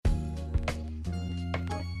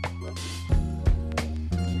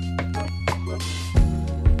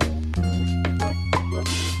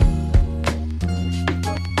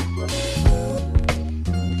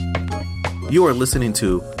You are listening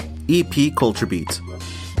to EP Culture Beat,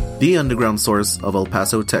 the underground source of El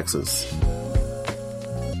Paso, Texas.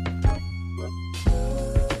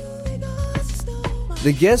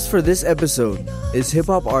 The guest for this episode is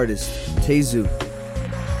hip-hop artist Tayzu.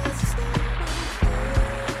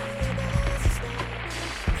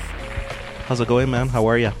 How's it going, man? How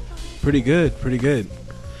are you? Pretty good.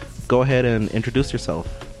 Go ahead and introduce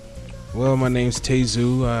yourself. Well, my name's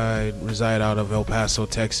Tayzu. I reside out of El Paso,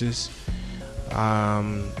 Texas.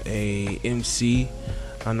 I'm a MC.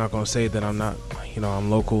 I'm not going to say that I'm not, I'm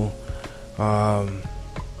local.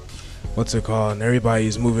 What's it called? And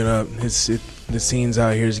everybody's moving up. The scenes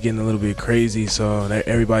out here is getting a little bit crazy, so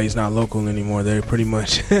everybody's not local anymore. They're pretty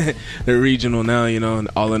much, they're regional now, and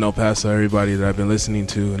all in El Paso, everybody that I've been listening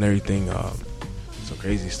to and everything. Some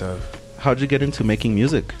crazy stuff. How'd you get into making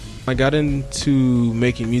music? I got into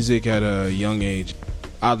making music at a young age.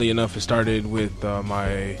 Oddly enough, it started with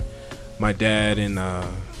my dad and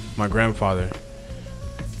my grandfather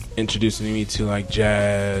introducing me to like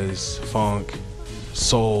jazz, funk,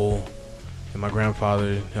 soul, and my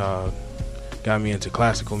grandfather got me into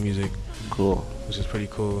classical music. Cool. Which is pretty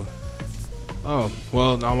cool. Oh,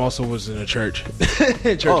 well, I also was in a church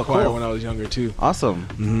choir cool. when I was younger too. Awesome.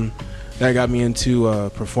 Mm-hmm. That got me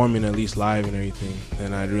into performing at least live and everything.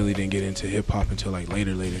 And I really didn't get into hip hop until like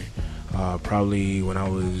later. Probably when I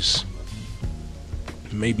was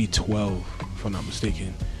maybe 12, if I'm not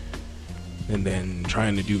mistaken. And then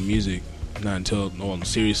trying to do music, not until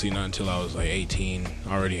I was like 18,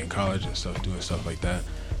 already in college and stuff, doing stuff like that.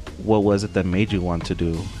 What was it that made you want to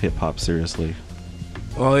do hip hop seriously?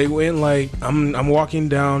 Well, it went like I'm walking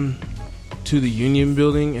down to the Union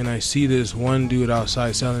building and I see this one dude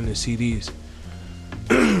outside selling the CDs.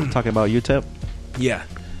 Talking about UTEP? Yeah.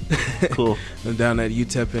 Cool. I'm down at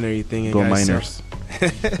UTEP and everything. And Go Miners.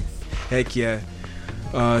 Heck yeah.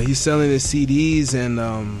 He's selling the CDs and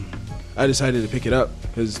I decided to pick it up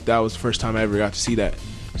because that was the first time I ever got to see that,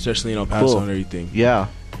 especially in El Paso and everything. Yeah.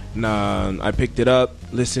 And I picked it up,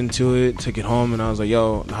 listened to it, took it home, and I was like,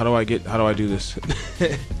 yo, how do I do this?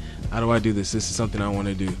 How do I do this? This is something I want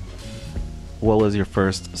to do. What was your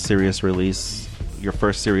first serious release, your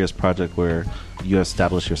first serious project where you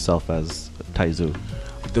established yourself as Tayzu?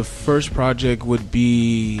 The first project would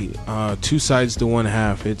be Two Sides to One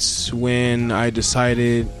Half. It's when I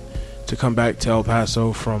decided to come back to El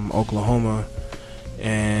Paso from Oklahoma,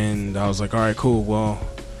 and I was like, all right, cool, well,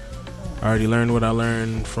 I already learned what I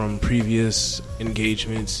learned from previous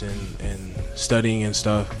engagements and studying and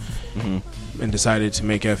stuff, and decided to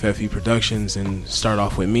make FFE Productions and start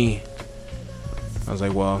off with me. I was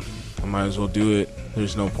like, well, I might as well do it.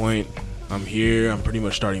 There's no point. I'm here. I'm pretty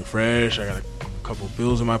much starting fresh. I got a couple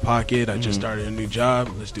bills in my pocket. I just started a new job.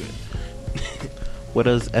 Let's do it. What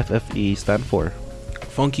does FFE stand for?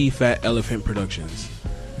 Funky Fat Elephant Productions.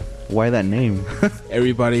 Why that name?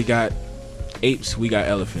 Everybody got apes. We got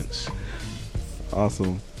elephants.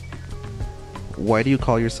 Awesome. Why do you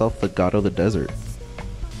call yourself the God of the Desert?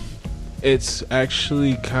 It's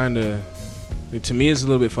actually kind of, to me, it's a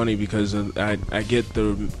little bit funny because I get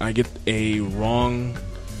a wrong,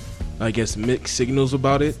 I guess, mixed signals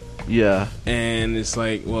about it. Yeah. And it's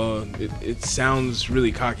like, well, it sounds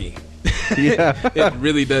really cocky. Yeah. It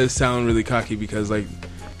really does sound really cocky because like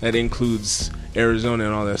that includes Arizona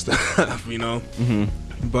and all that stuff,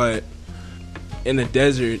 Mm-hmm. But in the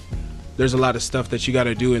desert, there's a lot of stuff that you got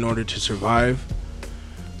to do in order to survive.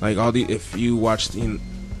 Like if you watch the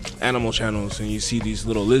animal channels and you see these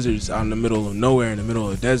little lizards out in the middle of nowhere, in the middle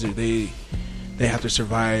of the desert, they have to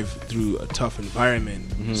survive through a tough environment.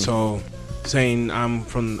 Mm-hmm. So saying I'm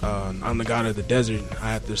the God of the desert,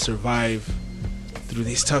 I have to survive through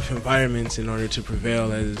these tough environments in order to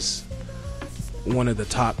prevail as one of the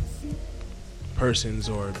top persons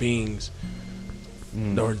or beings,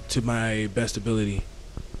 or to my best ability.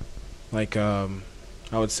 Like I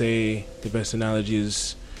would say the best analogy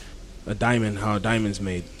is a diamond, how a diamond's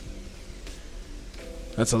made.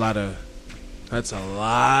 That's a lot of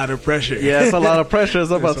pressure. Yeah, it's a lot of pressure. I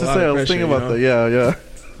was about to say. I was thinking about that. Yeah.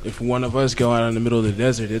 If one of us go out in the middle of the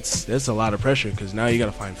desert, it's a lot of pressure because now you got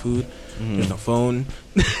to find food. There's no phone.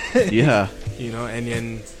 Yeah. And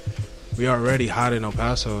then we are already hot in El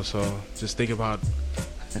Paso, so just think about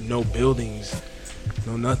no buildings,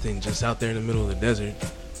 no nothing, just out there in the middle of the desert.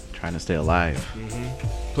 Trying to stay alive.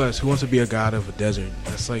 Mm-hmm. Plus, who wants to be a god of a desert?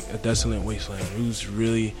 That's like a desolate wasteland. Who's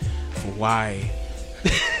really, why?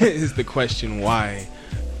 Is the question, why?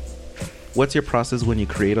 What's your process when you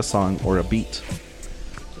create a song or a beat?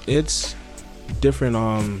 It's different.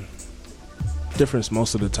 Difference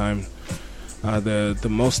most of the time. The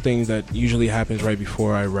most thing that usually happens right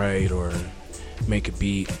before I write or make a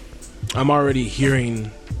beat I'm already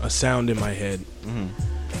hearing a sound in my head.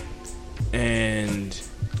 Mm-hmm. And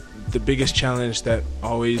the biggest challenge that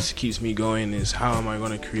always keeps me going is how am I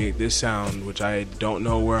going to create this sound, which I don't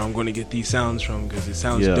know where I'm going to get these sounds from, because it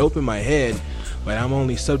sounds dope in my head, but I'm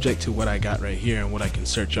only subject to what I got right here and what I can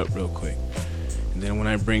search up real quick. And then when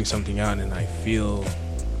I bring something out and I feel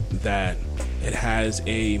that it has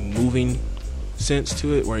a moving sense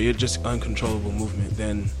to it, where you're just uncontrollable movement,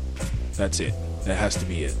 then that's it. That has to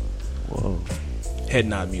be it. Whoa. Head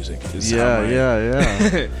nod music is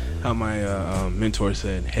yeah. how my mentor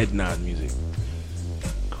said, head nod music.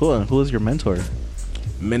 Cool. And who is your mentor?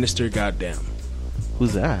 Minister Goddamn.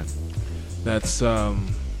 Who's that? That's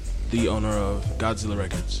the owner of Godzilla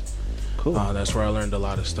Records. Cool. That's where I learned a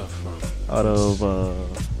lot of stuff from.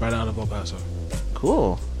 Right out of El Paso.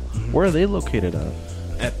 Cool. Mm-hmm. Where are they located at?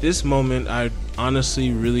 At this moment, I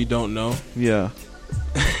honestly really don't know. Yeah.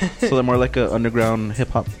 So they're more like a underground hip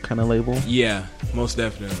hop kind of label? Yeah, most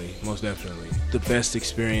definitely. The best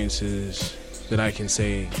experiences that I can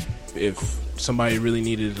say, if somebody really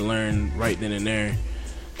needed to learn right then and there,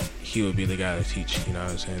 he would be the guy to teach, you know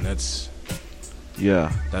what I'm saying? That's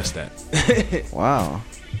that. Wow.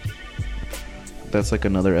 That's like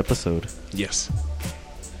another episode. Yes.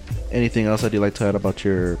 Anything else that you'd like to add about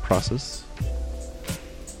your process?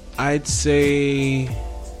 I'd say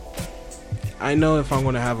I know if I'm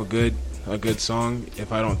going to have a good song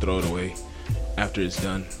if I don't throw it away after it's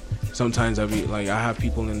done. Sometimes I have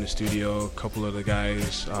people in the studio, a couple of the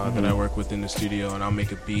guys that I work with in the studio, and I'll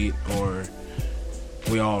make a beat, or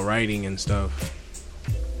we all writing and stuff.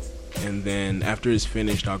 And then after it's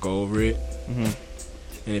finished, I'll go over it. Mm-hmm.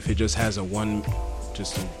 And if it just has a one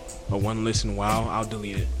listen, wow, I'll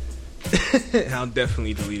delete it. I'll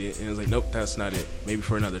definitely delete it. And it's like, nope, that's not it. Maybe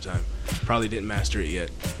for another time. Probably didn't master it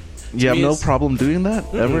yet. You have no problem doing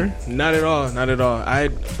that ever? Not at all.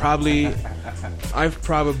 I've probably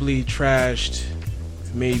trashed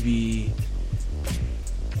maybe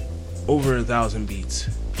over 1,000 beats,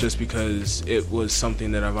 just because it was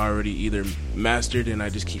something that I've already either mastered and I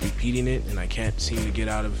just keep repeating it and I can't seem to get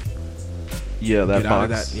out of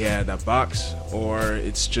that box, or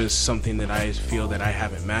it's just something that I feel that I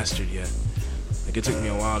haven't mastered yet. Like, it took me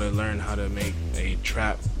a while to learn how to make a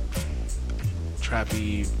trappy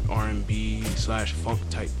R&B / funk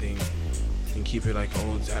type thing and keep it like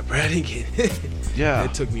old Zapp Brannigan. Yeah.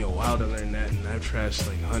 It took me a while to learn that, and I've trashed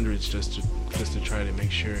like hundreds just to try to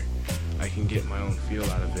make sure I can get my own feel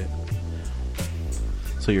out of it.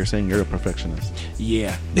 So you're saying you're a perfectionist?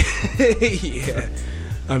 Yeah. Yeah.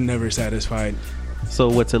 I'm never satisfied. So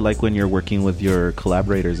what's it like when you're working with your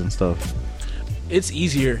collaborators and stuff? It's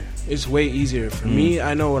easier. It's way easier. For me,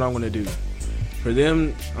 I know what I'm going to do. For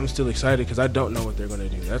them, I'm still excited because I don't know what they're going to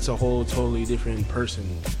do. That's a whole totally different person.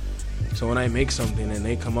 So when I make something and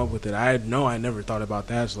they come up with it, I know I never thought about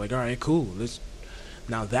that. It's like, all right, cool.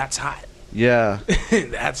 Now that's hot. Yeah.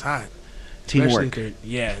 That's hot. Teamwork.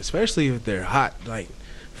 Especially if they're hot, like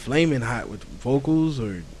flaming hot with vocals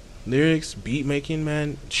or lyrics, beat making,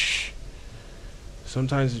 man.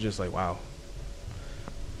 Sometimes it's just like, wow.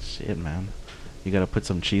 Shit, man. You gotta put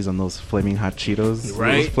some cheese on those flaming hot Cheetos.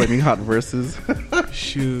 Right? Those flaming hot verses.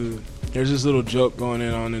 Shoot. There's this little joke going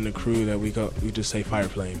on in the crew that we just say fire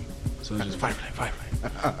flame. So it's just fire flame.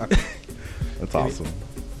 That's awesome.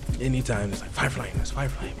 Anytime it's like fire flame, it's fire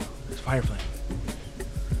flame. It's fire flame.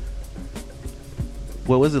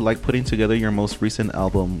 What was it like putting together your most recent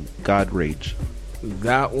album, God Rage?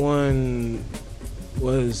 That one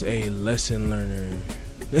was a lesson learner.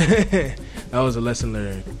 That was a lesson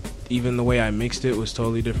learner. Even the way I mixed it was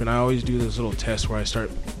totally different. I always do this little test where I start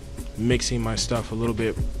mixing my stuff a little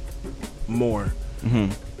bit more,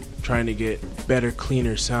 trying to get better,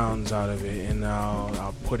 cleaner sounds out of it, and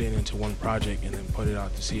I'll put it into one project and then put it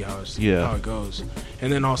out to see how it goes.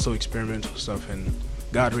 And then also experimental stuff, and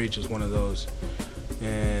God Rage is one of those.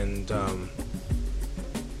 And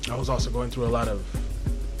I was also going through a lot of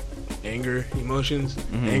angry emotions,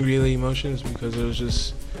 because it was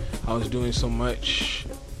just, I was doing so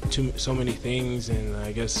many things, and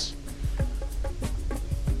I guess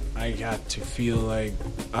I got to feel like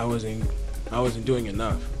I wasn't doing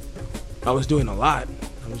enough. I was doing a lot.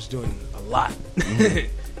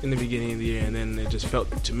 In the beginning of the year, and then it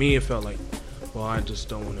felt like, well, I just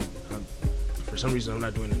don't want to. For some reason, I'm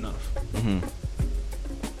not doing enough.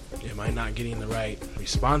 Am I not getting the right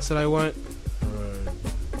response that I want, or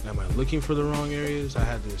am I looking for the wrong areas? I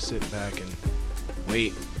had to sit back and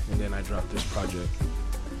wait, and then I dropped this project.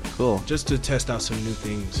 Cool. Just to test out some new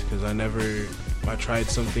things, because I tried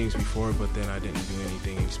some things before, but then I didn't do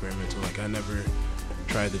anything experimental. Like, I never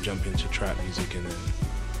tried to jump into trap music, and then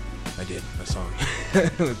I did a song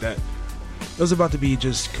with that. was about to be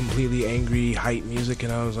just completely angry hype music,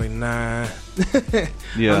 and I was like, nah,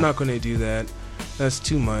 Yeah. I'm not gonna do that. That's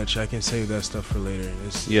too much. I can save that stuff for later.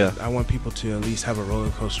 I want people to at least have a roller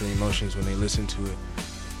coaster of emotions when they listen to it.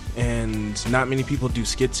 And not many people do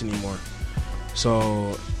skits anymore.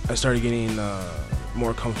 So I started getting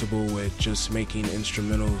more comfortable with just making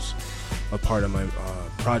instrumentals a part of my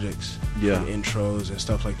projects. Yeah. And intros and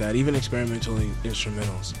stuff like that. Even experimental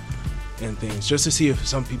instrumentals and things, just to see if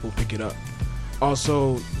some people pick it up.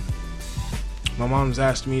 Also, my mom's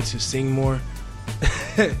asked me to sing more.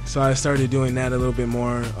 So I started doing that a little bit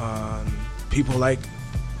more. People like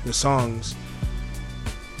the songs.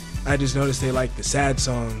 I just noticed they like the sad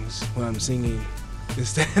songs when I'm singing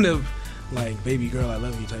instead of like Baby Girl, I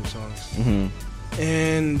Love You type songs. Mm-hmm.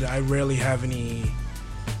 And I rarely have any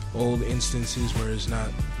old instances where it's not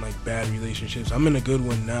like bad relationships. I'm in a good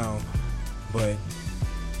one now, but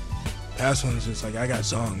past ones, it's like I got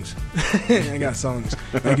songs. I got songs.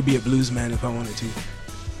 I could be a blues man if I wanted to.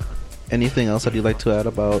 Anything else that you'd like to add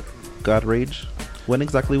about God Rage? When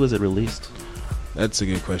exactly was it released? That's a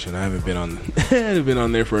good question. I haven't been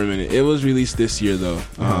on there for a minute. It was released this year though,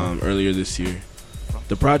 earlier this year.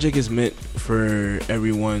 The project is meant for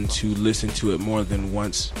everyone to listen to it more than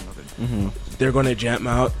once. Mm-hmm. They're going to jam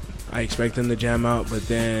out. I expect them to jam out, but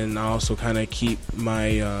then I also kind of keep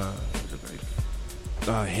my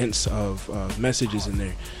hints of messages in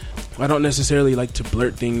there. I don't necessarily like to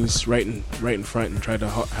blurt things right in front and try to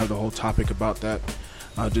have the whole topic about that.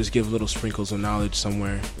 I'll just give little sprinkles of knowledge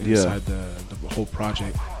somewhere inside the whole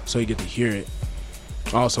project, so you get to hear it.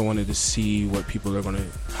 I also wanted to see how people were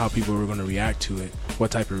gonna react to it,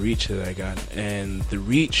 what type of reach that I got, and the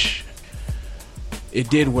reach, it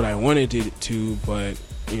did what I wanted it to, but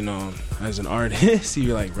you know, as an artist,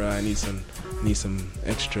 you're like, bro, I need some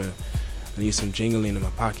extra, I need some jingling in my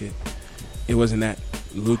pocket. It wasn't that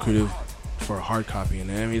lucrative for a hard copy,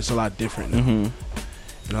 and I mean, it's a lot different now. Mm-hmm.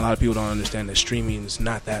 And a lot of people don't understand that streaming is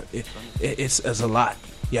not that. It's a lot.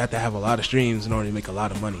 You have to have a lot of streams in order to make a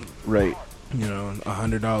lot of money. Right. You know,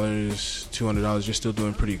 $100, $200, you're still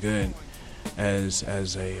doing pretty good as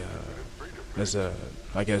a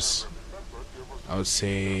I guess I would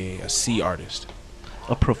say a C artist.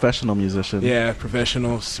 A professional musician. Yeah,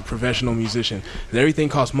 professional musician. Everything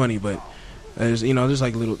costs money, but there's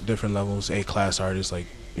like little different levels. A-class artists, like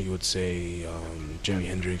you would say Jimi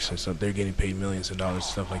Hendrix and stuff, they're getting paid millions of dollars,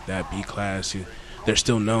 stuff like that. B-class, they're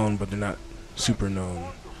still known, but they're not super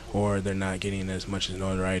known, or they're not getting as much as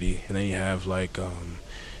notoriety. And then you have like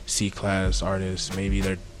C-class artists, maybe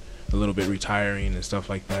they're a little bit retiring and stuff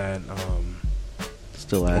like that.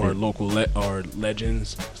 Still at or it. local or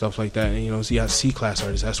legends, stuff like that. And so you have C-class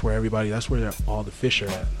artists. That's where all the fish are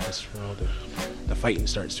at. That's where all the fighting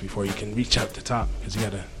starts before you can reach out the top, because you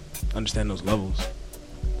gotta understand those levels.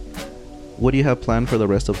 What do you have planned for the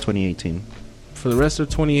rest of 2018? For the rest of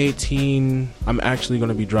 2018, I'm actually going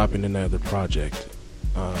to be dropping another project.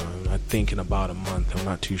 I think in about a month. I'm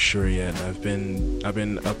not too sure yet. I've been up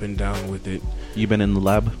and down with it. You've been in the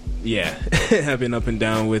lab? Yeah, I've been up and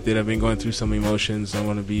down with it. I've been going through some emotions. I'm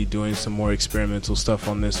going to be doing some more experimental stuff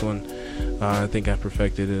on this one. I think I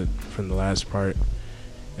perfected it from the last part.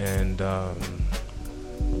 And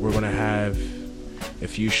we're going to have a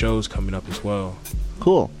few shows coming up as well.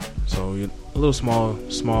 Cool. So a little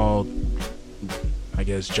small, I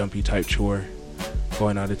guess, jumpy type tour,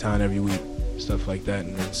 going out of town every week, stuff like that,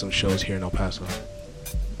 and then some shows here in El Paso.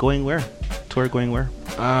 Going where? Tour going where?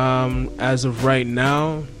 As of right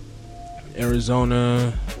now,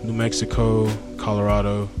 Arizona, New Mexico,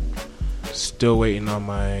 Colorado. Still waiting on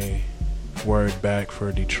my word back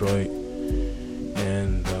for Detroit,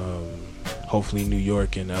 and hopefully New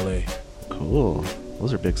York and LA. Cool.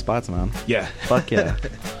 Those are big spots, man. Yeah. Fuck yeah.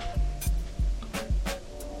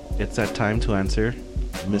 It's that time to answer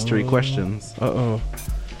mystery questions. Uh-oh.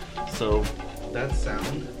 So, that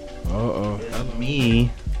sound Uh-oh.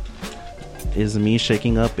 is me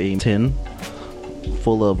shaking up a tin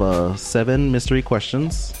full of 7 mystery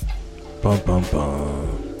questions. Bum, bum,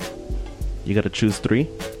 bum. You gotta choose 3.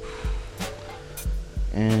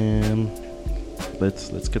 And let's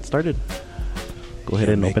get started. Go ahead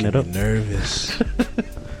and open it up. Nervous.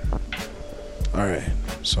 All right,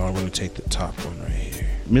 so I'm going to take the top one right here.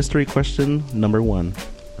 Mystery question number 1.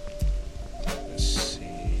 Let's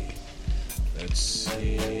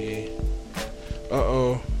see.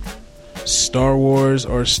 Uh-oh. Star Wars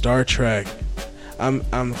or Star Trek?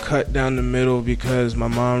 I'm cut down the middle because my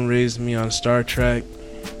mom raised me on Star Trek,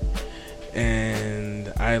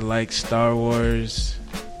 and I like Star Wars,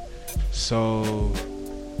 so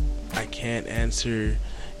I can't answer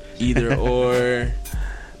either or.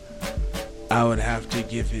 I would have to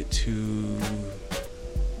give it to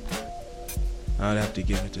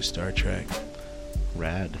Star Trek.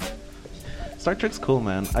 Rad. Star Trek's cool,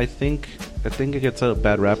 man. I think it gets a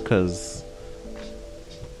bad rap because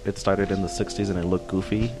it started in the 60s and it looked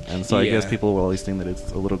goofy, and so I guess people will always think that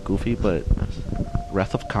it's a little goofy, but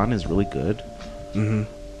Wrath of Khan is really good.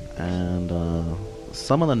 Mm-hmm. And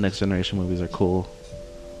some of the Next Generation movies are cool,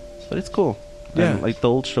 but it's cool. Yeah. And, like, the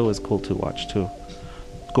old show is cool to watch too.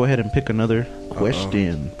 Go ahead and pick another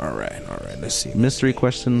question. All right. Let's see. Mystery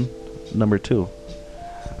question number 2.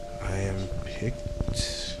 I am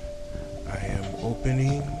picked. I am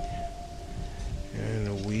opening.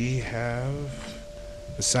 And we have,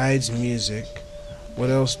 besides music, what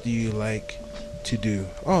else do you like to do?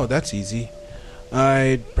 Oh, that's easy.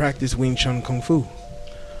 I practice Wing Chun Kung Fu.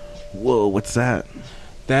 Whoa, what's that?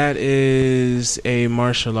 That is a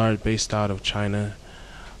martial art based out of China.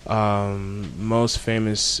 Most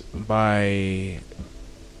famous by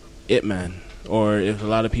Ip Man, or if a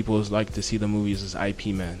lot of people like to see the movies, is IP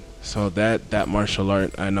Man. So that martial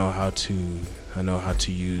art I know how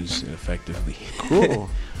to use effectively. Cool.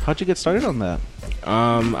 How'd you get started on that?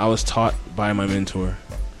 I was taught by my mentor.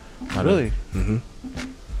 Really? Mm-hmm.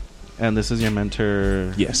 And this is your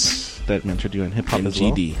mentor? Yes. That mentored you in hip hop as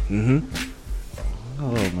well? MGD. Mm-hmm.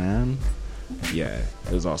 Oh, man. Yeah,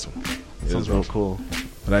 it was awesome. Sounds real cool.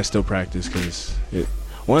 But I still practice because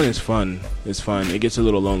it's fun. It's fun. It gets a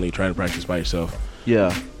little lonely trying to practice by yourself.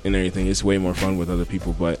 Yeah. And everything. It's way more fun with other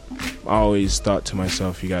people. But I always thought to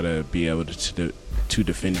myself, you gotta be able to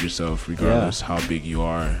defend yourself, regardless how big you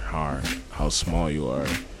are, how small you are.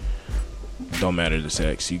 Don't matter the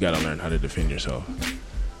sex. You gotta learn how to defend yourself,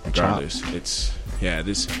 regardless.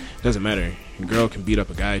 This doesn't matter. A girl can beat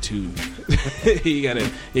up a guy too. you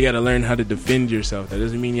gotta learn how to defend yourself. That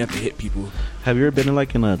doesn't mean you have to hit people. Have you ever been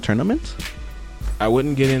in a tournament? I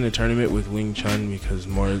wouldn't get in a tournament with Wing Chun because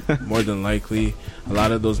more than likely a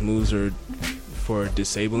lot of those moves are for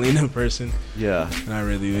disabling a person. Yeah. And I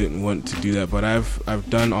really didn't want to do that. But I've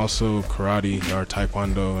done also karate or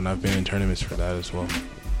taekwondo, and I've been in tournaments for that as well.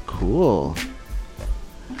 Cool.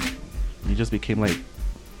 You just became like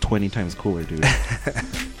 20 times cooler, dude.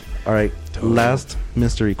 All right, Totally. Last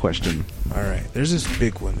mystery question. All right, there's this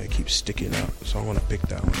big one that keeps sticking out, so I'm gonna pick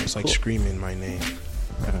that one. It's like Cool. screaming my name.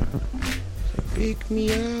 Pick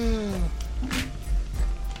me up.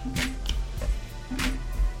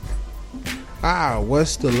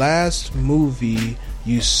 What's the last movie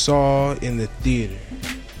you saw in the theater?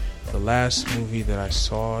 The last movie that I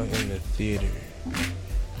saw in the theater.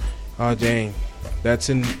 Oh dang, that's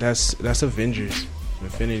Avengers,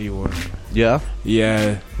 Infinity War. Yeah?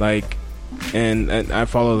 Yeah, like, and I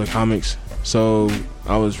follow the comics, so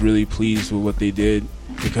I was really pleased with what they did,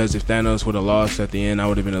 because if Thanos would have lost at the end, I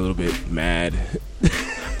would have been a little bit mad.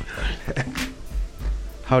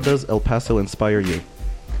 How does El Paso inspire you?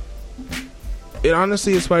 It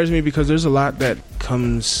honestly inspires me because there's a lot that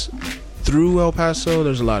comes through El Paso.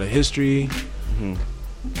 There's a lot of history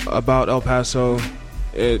about El Paso.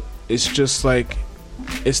 It's just like,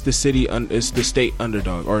 it's the city, it's the state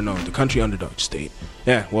underdog, or no, the country underdog. State,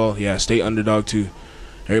 state underdog too.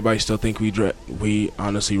 Everybody still think we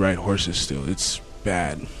honestly ride horses still. It's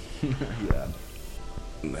bad. Yeah.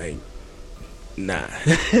 Like, nah.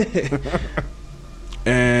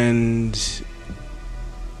 And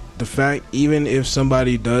the fact, even if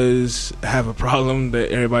somebody does have a problem,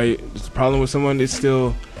 that everybody's a problem with someone, it's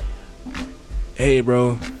still, hey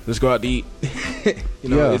bro, let's go out to eat.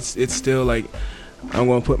 It's still like, I'm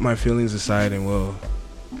gonna put my feelings aside and we'll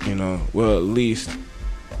at least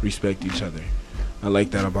respect each other. I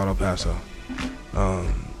like that about El Paso.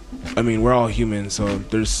 I mean, we're all human, so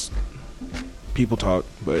there's people talk,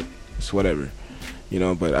 but it's whatever,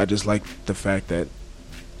 but I just like the fact that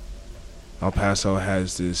El Paso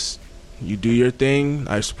has this, you do your thing,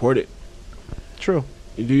 I support it. True.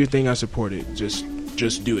 You do your thing, I support it. Just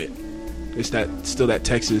do it. It's still that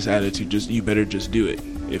Texas attitude. You better just do it.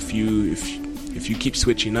 If you keep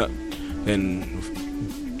switching up, then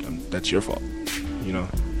that's your fault.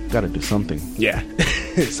 Gotta do something. Yeah,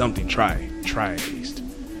 something. Try at least.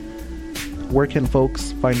 Where can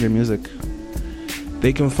folks find your music?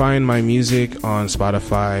 They can find my music on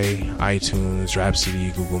Spotify, iTunes, Rhapsody,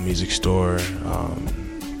 Google Music Store,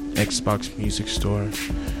 Xbox Music Store.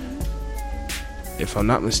 If I'm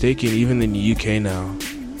not mistaken, even in the UK now.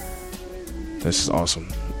 This is awesome.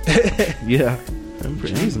 Yeah.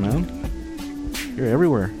 Jeez, man. You're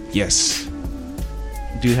everywhere. Yes.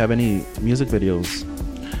 Do you have any music videos?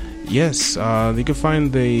 Yes, you can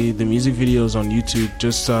find the music videos on YouTube.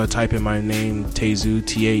 Just type in my name, Taezu,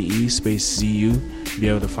 Tae space ZU. Be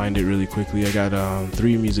able to find it really quickly. I got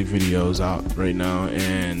 3 music videos out right now,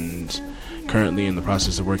 and currently in the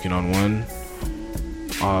process of working on one.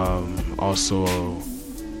 Also,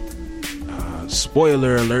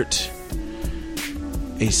 spoiler alert,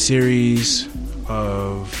 a series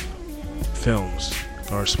of films,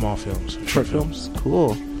 or small films, short films.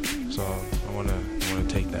 Cool. So I want to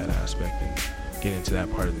take that aspect and get into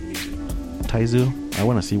that part of the music. Taezu, I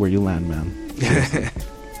want to see where you land, man.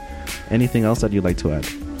 Anything else that you'd like to add?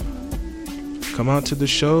 Come out to the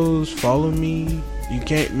shows, follow me. You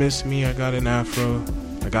can't miss me. I got an afro,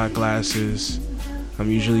 I got glasses. I'm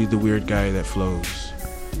usually the weird guy that flows.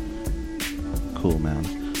 Cool, man.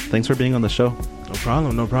 Thanks for being on the show.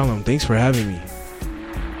 No problem. Thanks for having me.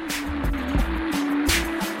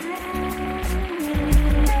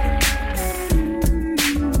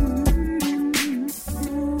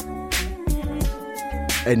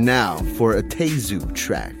 And now for a Taezu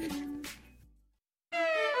track.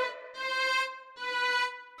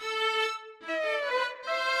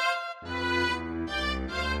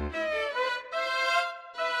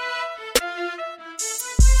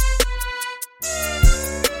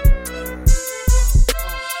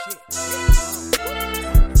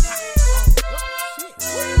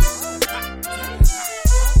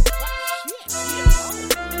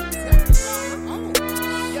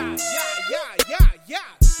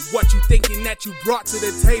 You brought to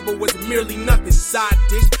the table was merely nothing. Side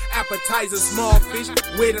dish, appetizer, small fish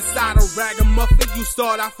with a side of ragamuffin. You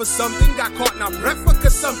start off for something, got caught, now breath for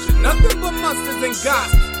consumption. Nothing but monsters and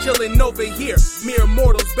gods chilling over here. Mere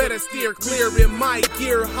mortals better steer clear in my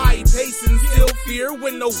gear. High pace and still fear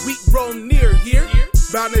when no weak roam near here.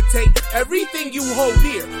 Bound to take everything you hold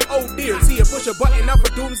dear. Oh dear, see you push a button out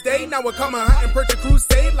for doomsday. Now we're coming hot and perch a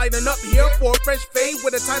crusade. Lighting up here for a fresh fade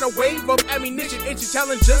with a tidal wave of ammunition. Itchy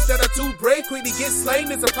challenges that are too brave. Quickly get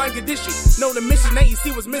slain is a prime condition. Know the mission, now you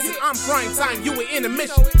see what's missing. I'm prime time, you ain't in a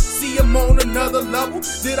mission. See I'm on another level.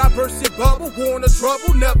 Did I burst your bubble? Warn of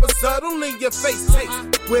trouble, never subtle in your face.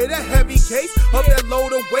 Taste with a heavy case of that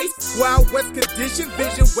load of waste. Wild West condition,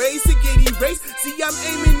 vision ways to get erased. See I'm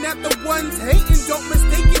aiming at the ones hating, don't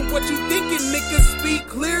mistaken what you thinking, niggas speak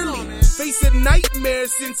clearly. Face a nightmare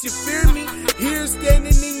since you fear me. Here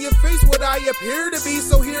standing in your face what I appear to be,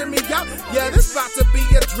 so hear me out. Yeah, this about to be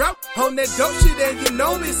a drought on that dope shit and you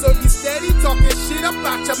know me. So you steady talking shit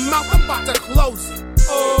about your mouth, I'm about to close it.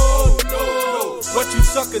 Oh no, what you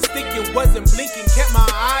suckers thinking wasn't blinking. Kept my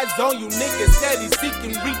eyes on you niggas, steady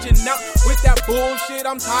seeking, reaching out with that bullshit.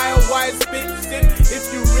 I'm tired why it's spit.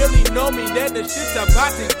 If you really know me, then the shit's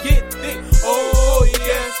about to get thick. Oh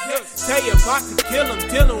yes, tell you about to kill him,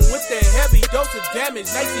 dealing with that heavy dose of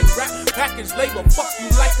damage. Nice and rap package label, fuck you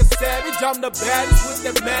like a savage. I'm the baddest with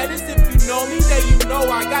the maddest. If you know me, then you know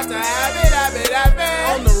I got to have it.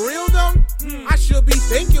 On the real though, I should be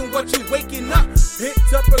thinking what you waking up.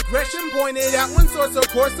 Picked up aggression, pointed at one source, of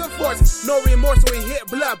course, of force. No remorse when hit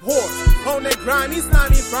blood horse. On that grimy,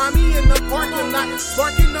 slimy, grimy in the parking lot.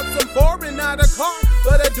 Sparking up some foreign, not a car,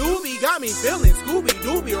 but a doobie. Got me feeling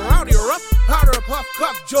Scooby-Dooby, rowdy rough, powder puff,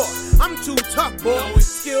 cup jaw. I'm too tough, boy.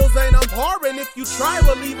 Skills ain't empowering. If you try,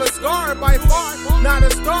 will leave a scar by far. Not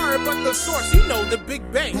a star, but the source. You know the Big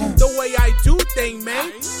Bang. The way I do thing,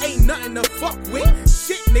 man, ain't nothing to fuck with.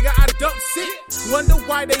 Shit, nigga, I don't sit. Wonder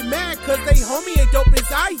why they mad, cause they homie ain't dope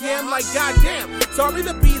as I am. Like goddamn, sorry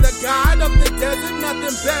to be the god of the desert.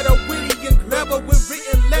 Nothing better, witty and clever with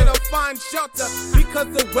written letter. Find shelter because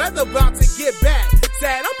the weather about to get bad.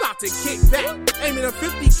 Sad, I'm about to kick back. Aiming a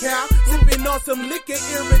 50 cal, sipping on some liquor,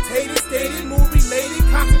 irritated, stated, mood related,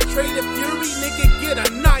 concentrated fury, nigga get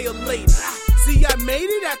annihilated. See, I made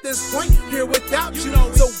it at this point here without you.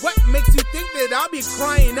 So what makes you think that I'll be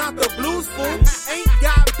crying out the blues, fool? Ain't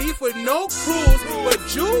got beef with no crews, but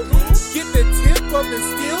you get the tip of the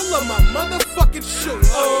steel of my motherfucking shoe.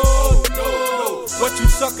 Oh no, what you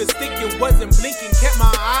suckers thinking wasn't blinking. Kept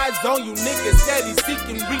my eyes on you niggas, steady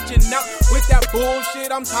seeking, reaching out with that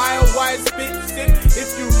bullshit. I'm tired, why it's spit.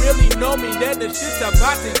 If you really know me, then the shit's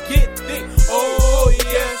about to get thick. Oh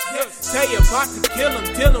yes, tell you about to kill him,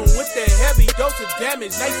 dealing with the heavy dose of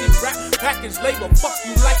damage. Nice and rap package label, fuck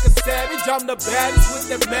you like a savage. I'm the baddest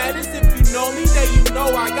with the maddest. If you know me, then you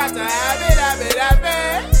know I got to have it.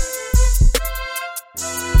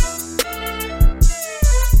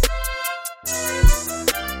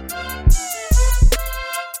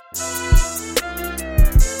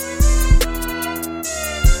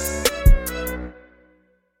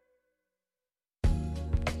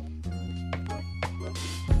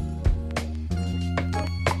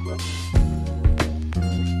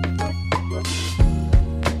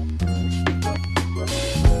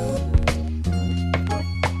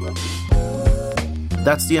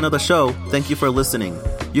 That's the end of the show. Thank you for listening.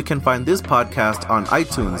 You can find this podcast on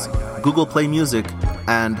iTunes, Google Play Music,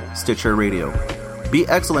 and Stitcher Radio. Be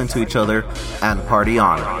excellent to each other and party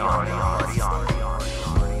on.